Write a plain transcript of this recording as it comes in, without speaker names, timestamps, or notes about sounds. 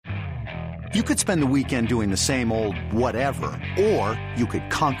You could spend the weekend doing the same old whatever, or you could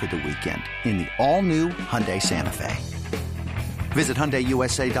conquer the weekend in the all-new Hyundai Santa Fe. Visit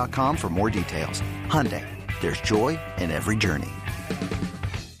HyundaiUSA.com for more details. Hyundai, there's joy in every journey.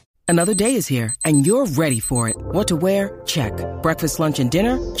 Another day is here, and you're ready for it. What to wear? Check. Breakfast, lunch, and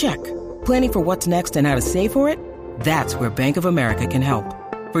dinner? Check. Planning for what's next and how to save for it? That's where Bank of America can help.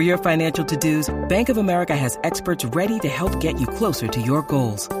 For your financial to-dos, Bank of America has experts ready to help get you closer to your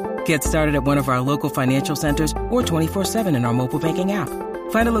goals. Get started at one of our local financial centers or 24/7 in our mobile banking app.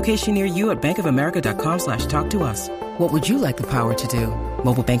 Find a location near you at bankofamerica.com/talktous. What would you like the power to do?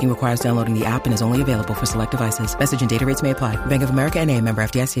 Mobile banking requires downloading the app and is only available for select devices. Message and data rates may apply. Bank of America N.A., member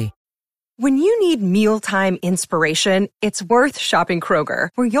FDIC. When you need mealtime inspiration, it's worth shopping Kroger,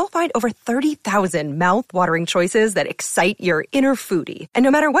 where you'll find over 30,000 mouth-watering choices that excite your inner foodie. And no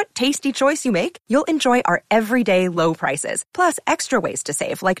matter what tasty choice you make, you'll enjoy our everyday low prices, plus extra ways to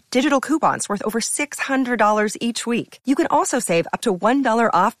save, like digital coupons worth over $600 each week. You can also save up to $1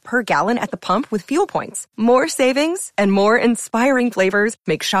 off per gallon at the pump with fuel points. More savings and more inspiring flavors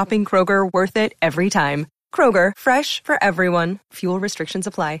make shopping Kroger worth it every time. Kroger, fresh for everyone. Fuel restrictions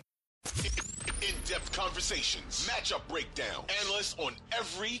apply. In-depth conversations, matchup breakdown, analysts on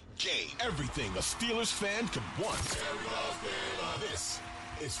every game. Everything a Steelers fan could want. This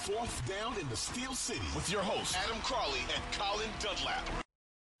is Fourth Down in the Steel City with your hosts, Adam Crawley and Colin Dunlap.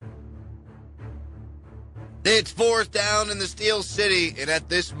 It's Fourth Down in the Steel City, and at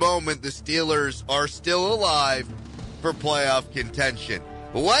this moment, the Steelers are still alive for playoff contention.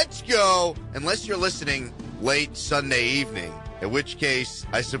 Let's go, unless you're listening late Sunday evening, in which case,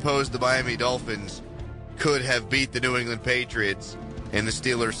 I suppose the Miami Dolphins could have beat the New England Patriots and the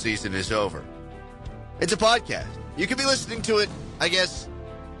Steelers season is over. It's a podcast. You could be listening to it, I guess.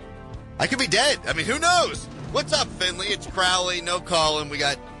 I could be dead. I mean, who knows? What's up, Finley? It's Crowley, no Colin. We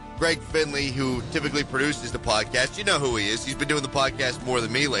got Greg Finley, who typically produces the podcast. You know who he is. He's been doing the podcast more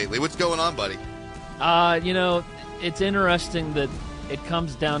than me lately. What's going on, buddy? It's interesting that it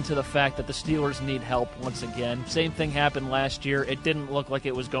comes down to the fact that the Steelers need help once again. Same thing happened last year. It didn't look like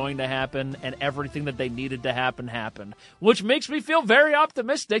it was going to happen, and everything that they needed to happen happened, which makes me feel very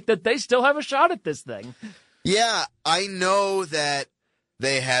optimistic that they still have a shot at this thing. Yeah, I know that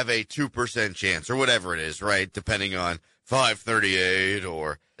they have a 2% chance, or whatever it is, right, depending on 538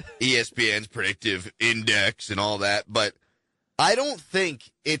 or ESPN's predictive index and all that, but I don't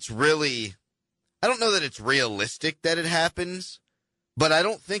think it's really – I don't know that it's realistic that it happens. But I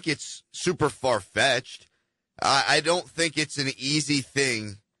don't think it's super far-fetched. I don't think it's an easy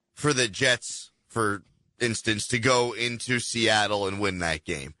thing for the Jets, for instance, to go into Seattle and win that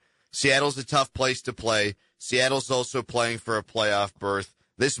game. Seattle's a tough place to play. Seattle's also playing for a playoff berth.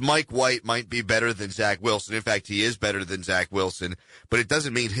 This Mike White might be better than Zach Wilson. In fact, he is better than Zach Wilson, but it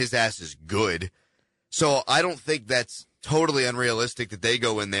doesn't mean his ass is good. So I don't think that's totally unrealistic that they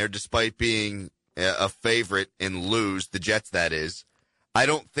go in there despite being a favorite and lose, the Jets that is. I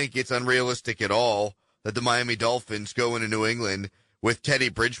don't think it's unrealistic at all that the Miami Dolphins go into New England with Teddy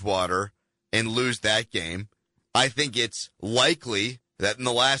Bridgewater and lose that game. I think it's likely that in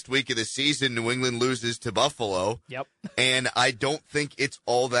the last week of the season, New England loses to Buffalo. Yep. And I don't think it's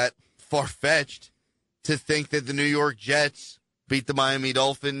all that far-fetched to think that the New York Jets beat the Miami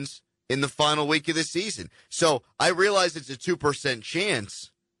Dolphins in the final week of the season. So I realize it's a 2%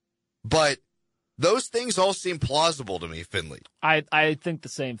 chance, but those things all seem plausible to me, Finley. I think the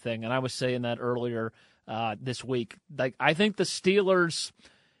same thing, and I was saying that earlier this week. Like, I think the Steelers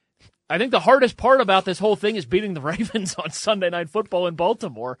 – I think the hardest part about this whole thing is beating the Ravens on Sunday Night Football in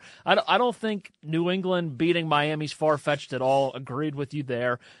Baltimore. I don't think New England beating Miami's far-fetched at all. Agreed with you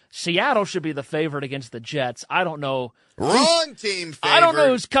there. Seattle should be the favorite against the Jets. I don't know. Wrong team favorite. I don't know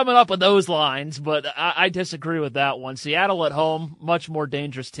who's coming up with those lines, but I disagree with that one. Seattle at home, much more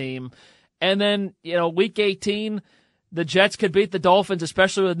dangerous team. And then, Week 18, the Jets could beat the Dolphins,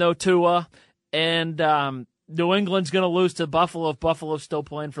 especially with no Tua. And New England's going to lose to Buffalo if Buffalo's still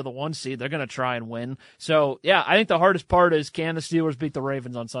playing for the 1 seed. They're going to try and win. So, yeah, I think the hardest part is, can the Steelers beat the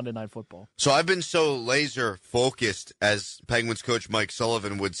Ravens on Sunday Night Football? So I've been so laser-focused, as Penguins coach Mike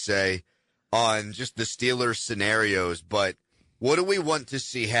Sullivan would say, on just the Steelers scenarios. But what do we want to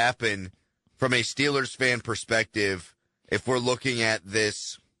see happen from a Steelers fan perspective if we're looking at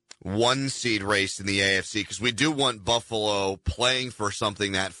this 1 seed race in the AFC? Because we do want Buffalo playing for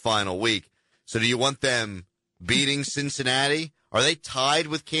something that final week. So do you want them beating Cincinnati? Are they tied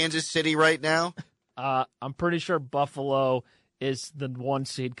with Kansas City right now? I'm pretty sure Buffalo is the 1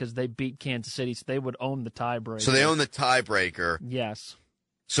 seed because they beat Kansas City, so they would own the tiebreaker. So they own the tiebreaker. Yes.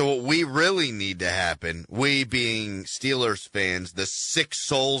 So what we really need to happen, we being Steelers fans, the 6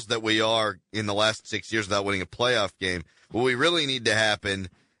 souls that we are in the last 6 years without winning a playoff game, what we really need to happen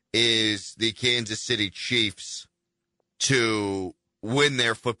is the Kansas City Chiefs to win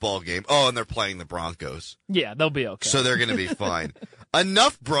their football game. Oh, and they're playing the Broncos. Yeah, they'll be okay. So they're going to be fine.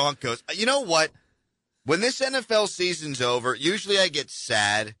 Enough Broncos. You know what? When this NFL season's over, usually I get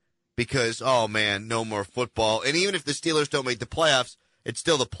sad because, oh, man, no more football. And even if the Steelers don't make the playoffs, it's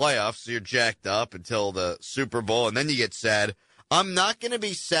still the playoffs, so you're jacked up until the Super Bowl, and then you get sad. I'm not going to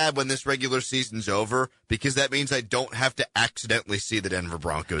be sad when this regular season's over because that means I don't have to accidentally see the Denver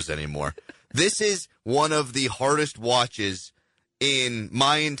Broncos anymore. This is one of the hardest watches in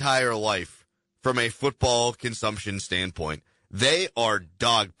my entire life from a football consumption standpoint. They are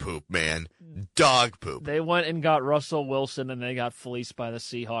dog poop, man. Dog poop. They went and got Russell Wilson, and they got fleeced by the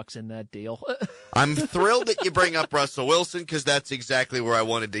Seahawks in that deal. I'm thrilled that you bring up Russell Wilson because that's exactly where I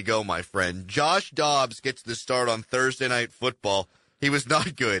wanted to go, my friend. Josh Dobbs gets the start on Thursday Night Football. He was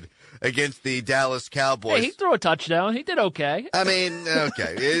not good against the Dallas Cowboys. Hey, he threw a touchdown. He did okay. I mean,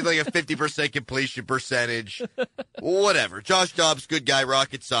 okay. Like a 50% completion percentage. Whatever. Josh Dobbs, good guy,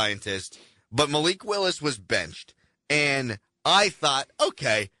 rocket scientist. But Malik Willis was benched. And I thought,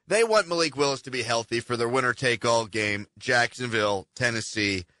 okay, they want Malik Willis to be healthy for their winner-take-all game, Jacksonville,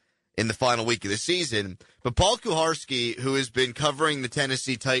 Tennessee, in the final week of the season. But Paul Kuharsky, who has been covering the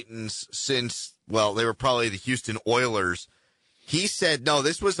Tennessee Titans since, well, they were probably the Houston Oilers, he said, no,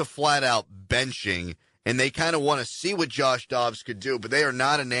 this was a flat-out benching, and they kind of want to see what Josh Dobbs could do, but they are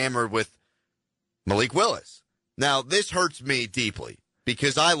not enamored with Malik Willis. Now, this hurts me deeply,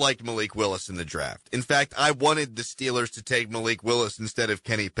 because I liked Malik Willis in the draft. In fact, I wanted the Steelers to take Malik Willis instead of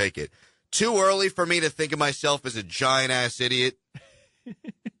Kenny Pickett. Too early for me to think of myself as a giant-ass idiot.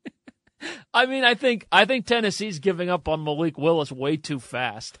 I mean, I think Tennessee's giving up on Malik Willis way too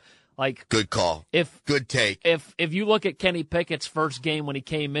fast. Like, good call. Good take. If you look at Kenny Pickett's first game when he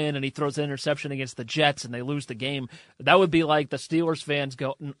came in and he throws an interception against the Jets and they lose the game, that would be like the Steelers fans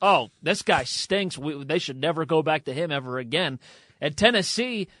go, oh, this guy stinks. They should never go back to him ever again. At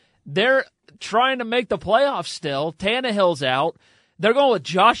Tennessee, they're trying to make the playoffs still. Tannehill's out. They're going with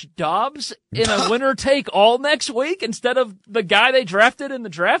Josh Dobbs in a winner-take-all next week instead of the guy they drafted in the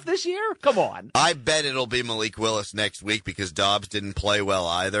draft this year? Come on. I bet it'll be Malik Willis next week because Dobbs didn't play well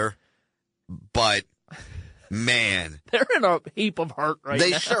either. But, man. They're in a heap of hurt right now.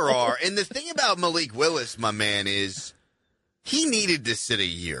 They sure are. And the thing about Malik Willis, my man, is he needed to sit a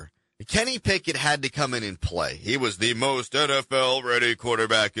year. Kenny Pickett had to come in and play. He was the most NFL-ready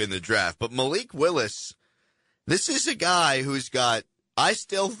quarterback in the draft. But Malik Willis, this is a guy who's got, I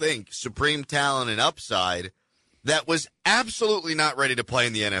still think, supreme talent and upside that was absolutely not ready to play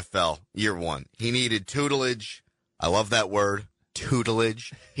in the NFL year one. He needed tutelage. I love that word,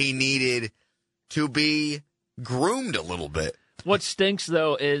 tutelage. He needed to be groomed a little bit. What stinks,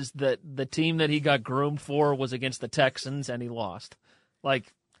 though, is that the team that he got groomed for was against the Texans, and he lost.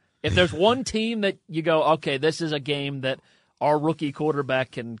 Like, if there's one team that you go, okay, this is a game that our rookie quarterback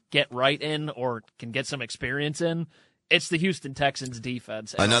can get right in or can get some experience in, it's the Houston Texans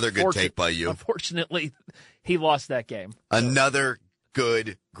defense. And another good take by you. Unfortunately, he lost that game. Another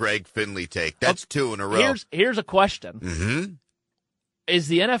good Greg Finley take. That's two in a row. Here's a question. Mm-hmm. Is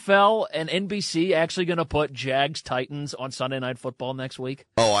the NFL and NBC actually going to put Jags-Titans on Sunday Night Football next week?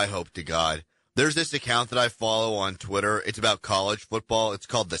 Oh, I hope to God. There's this account that I follow on Twitter. It's about college football. It's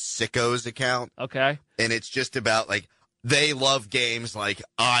called the Sickos account. Okay. And it's just about, like, they love games like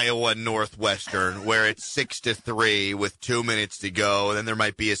Iowa Northwestern where it's 6-3 with 2 minutes to go, and then there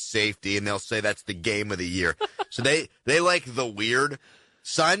might be a safety, and they'll say that's the game of the year. So they like the weird.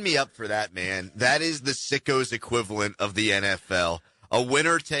 Sign me up for that, man. That is the Sickos equivalent of the NFL. A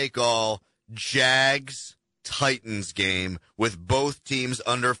winner-take-all Jags-Titans game with both teams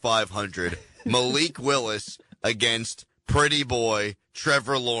under 500. Malik Willis against pretty boy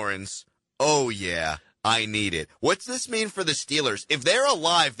Trevor Lawrence. Oh, yeah, I need it. What's this mean for the Steelers? If they're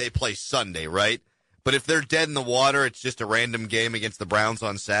alive, they play Sunday, right? But if they're dead in the water, it's just a random game against the Browns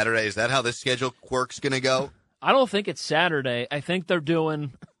on Saturday. Is that how this schedule quirk's going to go? I don't think it's Saturday. I think they're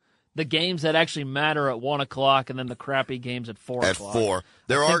doing the games that actually matter at 1 o'clock and then the crappy games at 4 o'clock. At 4.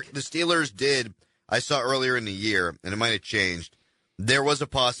 The Steelers did, I saw earlier in the year, and it might have changed, there was a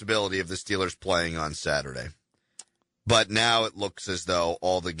possibility of the Steelers playing on Saturday. But now it looks as though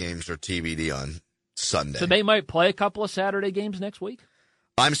all the games are TBD on Sunday. So they might play a couple of Saturday games next week?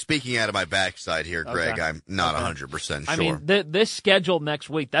 I'm speaking out of my backside here, Greg. Okay. I'm not 100% sure. I mean, this schedule next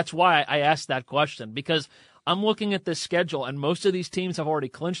week, that's why I asked that question, because I'm looking at this schedule, and most of these teams have already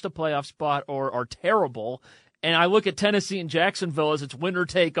clinched a playoff spot or are terrible, And I look at Tennessee and Jacksonville as it's winner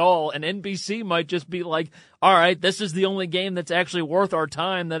take all, and NBC might just be like, all right, this is the only game that's actually worth our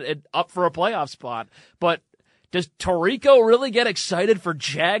time that it up for a playoff spot. But does Tirico really get excited for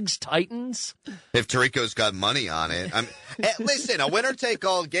Jags Titans? If Tirico's got money on it. Listen, a winner take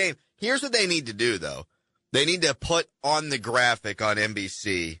all game. Here's what they need to do, though. They need to put on the graphic on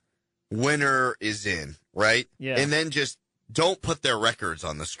NBC, winner is in, right? Yeah. And then just don't put their records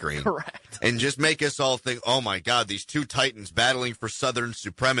on the screen. Correct. And just make us all think, oh, my God, these two Titans battling for Southern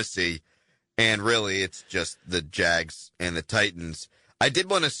supremacy. And really, it's just the Jags and the Titans. I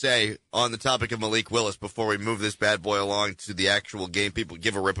did want to say, on the topic of Malik Willis, before we move this bad boy along to the actual game people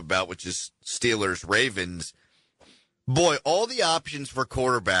give a rip about, which is Steelers-Ravens. Boy, all the options for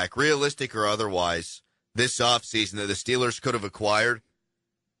quarterback, realistic or otherwise, this offseason that the Steelers could have acquired,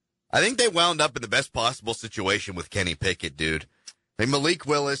 I think they wound up in the best possible situation with Kenny Pickett, dude. I mean, Malik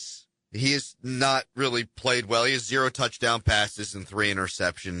Willis, he has not really played well. He has 0 touchdown passes and 3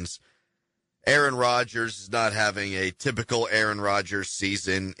 interceptions. Aaron Rodgers is not having a typical Aaron Rodgers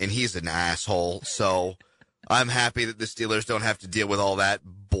season, and he's an asshole. So I'm happy that the Steelers don't have to deal with all that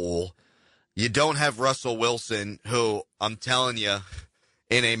bull. You don't have Russell Wilson, who, I'm telling you,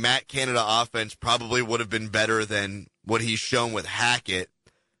 in a Matt Canada offense probably would have been better than what he's shown with Hackett.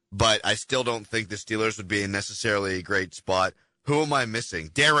 But I still don't think the Steelers would be in necessarily a great spot. Who am I missing?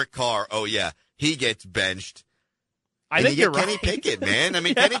 Derek Carr. Oh, yeah. He gets benched. I think you're Kenny right. Pickett, man. I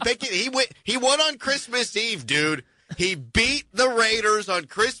mean, Kenny Pickett, he won on Christmas Eve, dude. He beat the Raiders on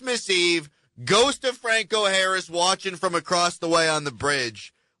Christmas Eve. Goes to Franco Harris watching from across the way on the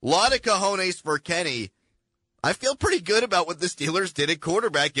bridge. A lot of cojones for Kenny. I feel pretty good about what the Steelers did at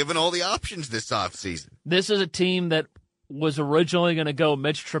quarterback, given all the options this offseason. This is a team that was originally going to go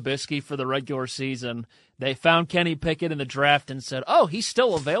Mitch Trubisky for the regular season. They found Kenny Pickett in the draft and said, oh, he's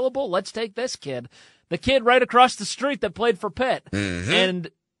still available? Let's take this kid. The kid right across the street that played for Pitt. Mm-hmm.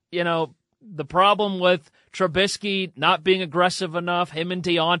 And, you know, the problem with Trubisky not being aggressive enough, him and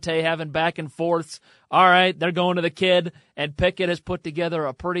Deontay having back and forths, all right, they're going to the kid, and Pickett has put together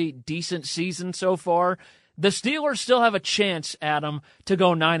a pretty decent season so far. The Steelers still have a chance, Adam, to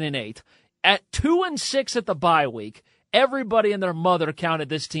go 9-8. At 2-6 at the bye week, everybody and their mother counted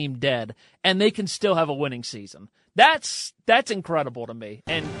this team dead, and they can still have a winning season. That's incredible to me,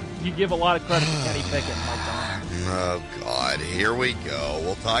 and you give a lot of credit to Kenny Pickett, Mike Tomlin. Oh, God, here we go.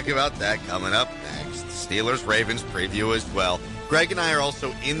 We'll talk about that coming up next. Steelers-Ravens preview as well. Greg and I are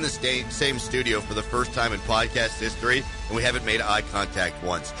also in the same studio for the first time in podcast history, and we haven't made eye contact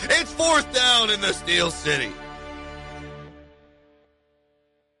once. It's 4th down in the Steel City.